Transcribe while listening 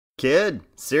Kid,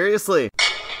 seriously.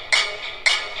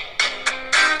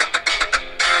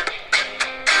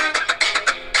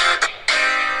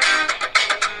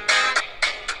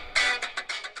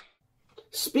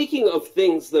 Speaking of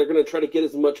things that are going to try to get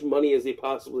as much money as they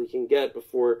possibly can get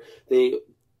before they,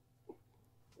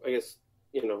 I guess,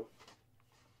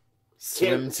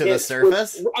 swim to the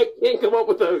surface? I can't come up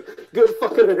with a good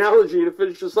fucking analogy to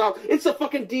finish this off. It's the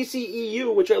fucking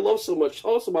DCEU, which I love so much.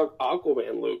 Tell us about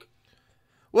Aquaman, Luke.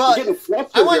 Well, I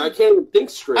can't even think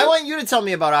straight. I want you to tell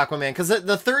me about Aquaman, because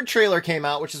the third trailer came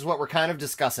out, which is what we're kind of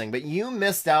discussing, but you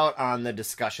missed out on the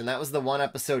discussion. That was the one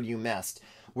episode you missed,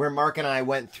 where Mark and I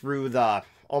went through the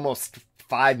almost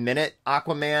 5-minute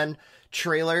Aquaman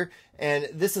trailer, and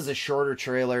this is a shorter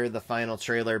trailer, the final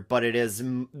trailer, but it is,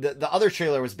 the other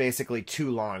trailer was basically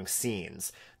 2 long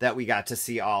scenes that we got to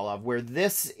see all of, where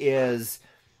this is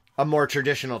a more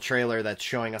traditional trailer that's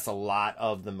showing us a lot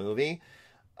of the movie.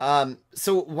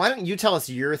 So why don't you tell us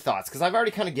your thoughts? Because I've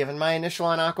already kind of given my initial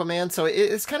on Aquaman, so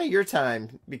it's kind of your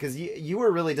time, because you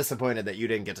were really disappointed that you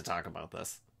didn't get to talk about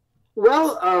this.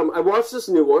 Well, I watched this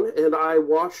new one, and I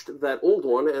watched that old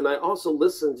one, and I also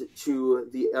listened to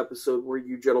the episode where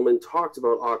you gentlemen talked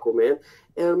about Aquaman,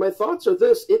 and my thoughts are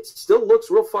this: it still looks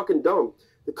real fucking dumb.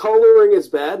 The coloring is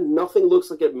bad, nothing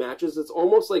looks like it matches. It's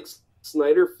almost like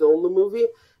Snyder filmed the movie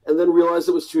and then realized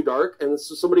it was too dark, and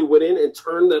so somebody went in and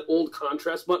turned that old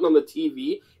contrast button on the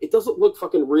TV. It doesn't look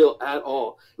fucking real at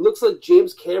all. It looks like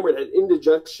James Cameron had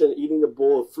indigestion eating a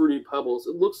bowl of Fruity Pebbles.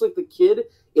 It looks like the kid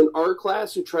in art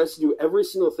class who tries to do every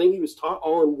single thing he was taught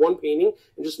all in one painting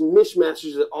and just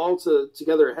mishmashes it all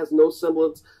together. It has no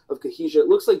semblance of cohesion. It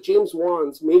looks like James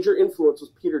Wan's major influence was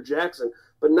Peter Jackson,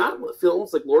 but not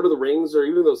films like Lord of the Rings or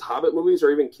even those Hobbit movies or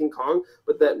even King Kong,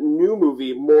 but that new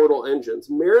movie, Mortal Engines.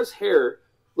 Mara's hair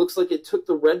looks like it took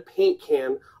the red paint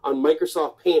can on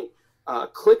Microsoft Paint,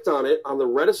 clicked on it on the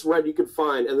reddest red you could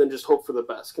find, and then just hope for the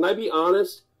best. Can I be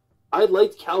honest? I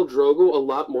liked Khal Drogo a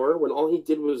lot more when all he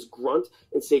did was grunt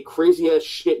and say crazy-ass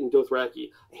shit in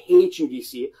Dothraki. I hate you,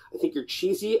 DC. I think you're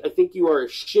cheesy. I think you are a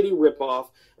shitty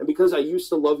ripoff. And because I used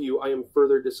to love you, I am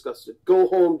further disgusted. Go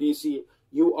home, DC.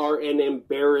 You are an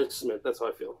embarrassment. That's how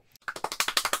I feel.